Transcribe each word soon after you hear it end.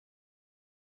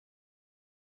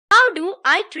How do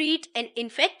I treat an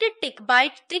infected tick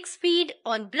bite? Ticks feed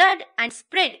on blood and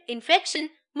spread infection,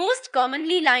 most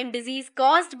commonly Lyme disease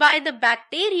caused by the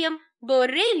bacterium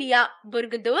Borrelia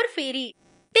burgdorferi.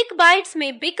 Tick bites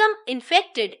may become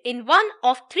infected in one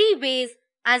of three ways: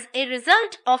 as a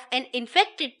result of an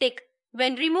infected tick,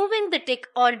 when removing the tick,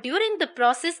 or during the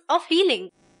process of healing.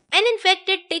 An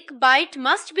infected tick bite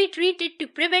must be treated to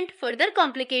prevent further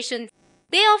complications.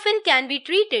 They often can be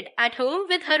treated at home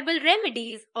with herbal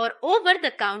remedies or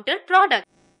over-the-counter products.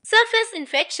 Surface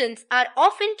infections are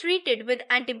often treated with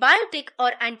antibiotic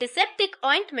or antiseptic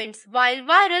ointments, while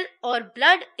viral or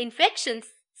blood infections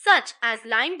such as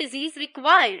Lyme disease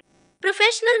require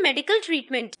professional medical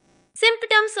treatment.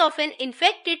 Symptoms of an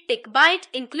infected tick bite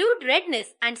include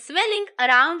redness and swelling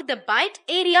around the bite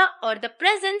area or the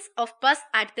presence of pus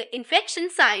at the infection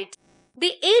site.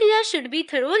 The area should be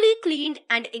thoroughly cleaned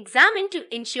and examined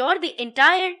to ensure the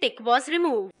entire tick was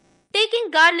removed. Taking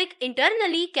garlic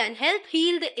internally can help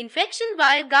heal the infection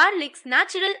via garlic's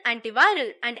natural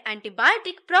antiviral and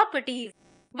antibiotic properties.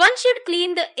 One should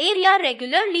clean the area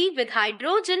regularly with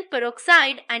hydrogen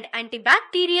peroxide and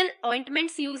antibacterial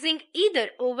ointments using either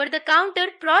over-the-counter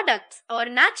products or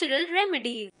natural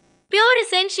remedies. Pure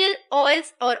essential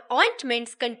oils or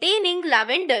ointments containing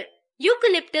lavender,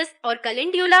 eucalyptus or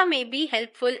calendula may be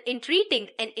helpful in treating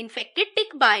an infected tick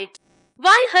bite,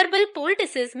 while herbal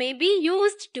poultices may be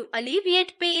used to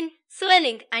alleviate pain,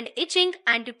 swelling and itching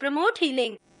and to promote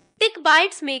healing. Tick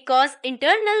bites may cause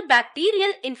internal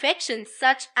bacterial infections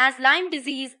such as Lyme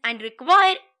disease and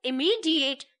require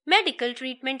immediate medical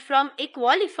treatment from a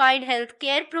qualified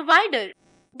healthcare provider.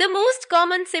 The most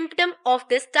common symptom of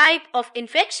this type of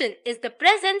infection is the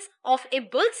presence of a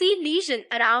bullseye lesion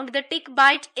around the tick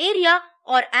bite area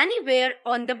or anywhere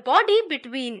on the body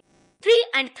between 3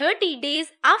 and 30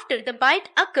 days after the bite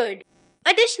occurred.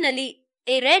 Additionally,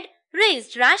 a red,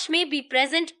 raised rash may be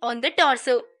present on the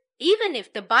torso, even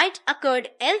if the bite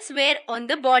occurred elsewhere on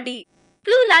the body.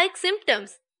 Flu-like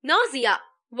symptoms: nausea,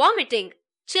 vomiting,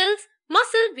 chills,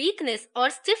 muscle weakness or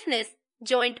stiffness,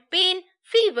 joint pain,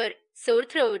 fever, sore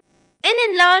throat. An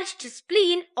enlarged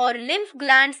spleen or lymph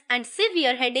glands and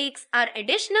severe headaches are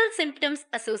additional symptoms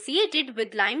associated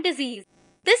with Lyme disease.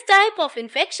 This type of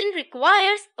infection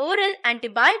requires oral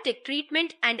antibiotic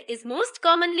treatment and is most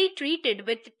commonly treated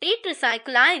with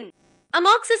tetracycline,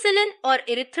 amoxicillin or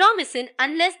erythromycin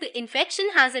unless the infection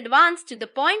has advanced to the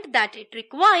point that it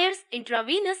requires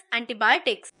intravenous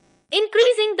antibiotics.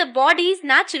 Increasing the body's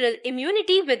natural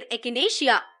immunity with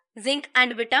echinacea, zinc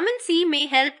and vitamin C may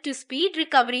help to speed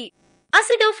recovery.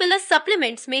 Acidophilus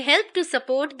supplements may help to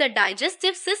support the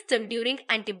digestive system during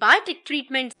antibiotic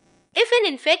treatments. If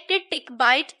an infected tick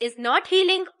bite is not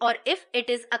healing or if it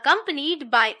is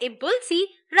accompanied by a bullseye,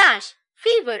 rash,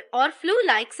 fever or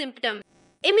flu-like symptoms,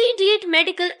 immediate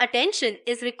medical attention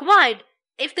is required.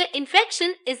 If the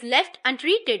infection is left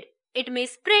untreated, it may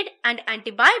spread and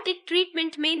antibiotic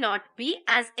treatment may not be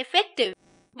as effective.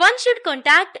 One should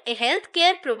contact a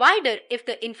healthcare provider if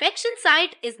the infection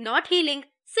site is not healing,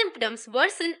 symptoms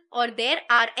worsen, or there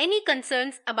are any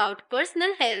concerns about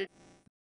personal health.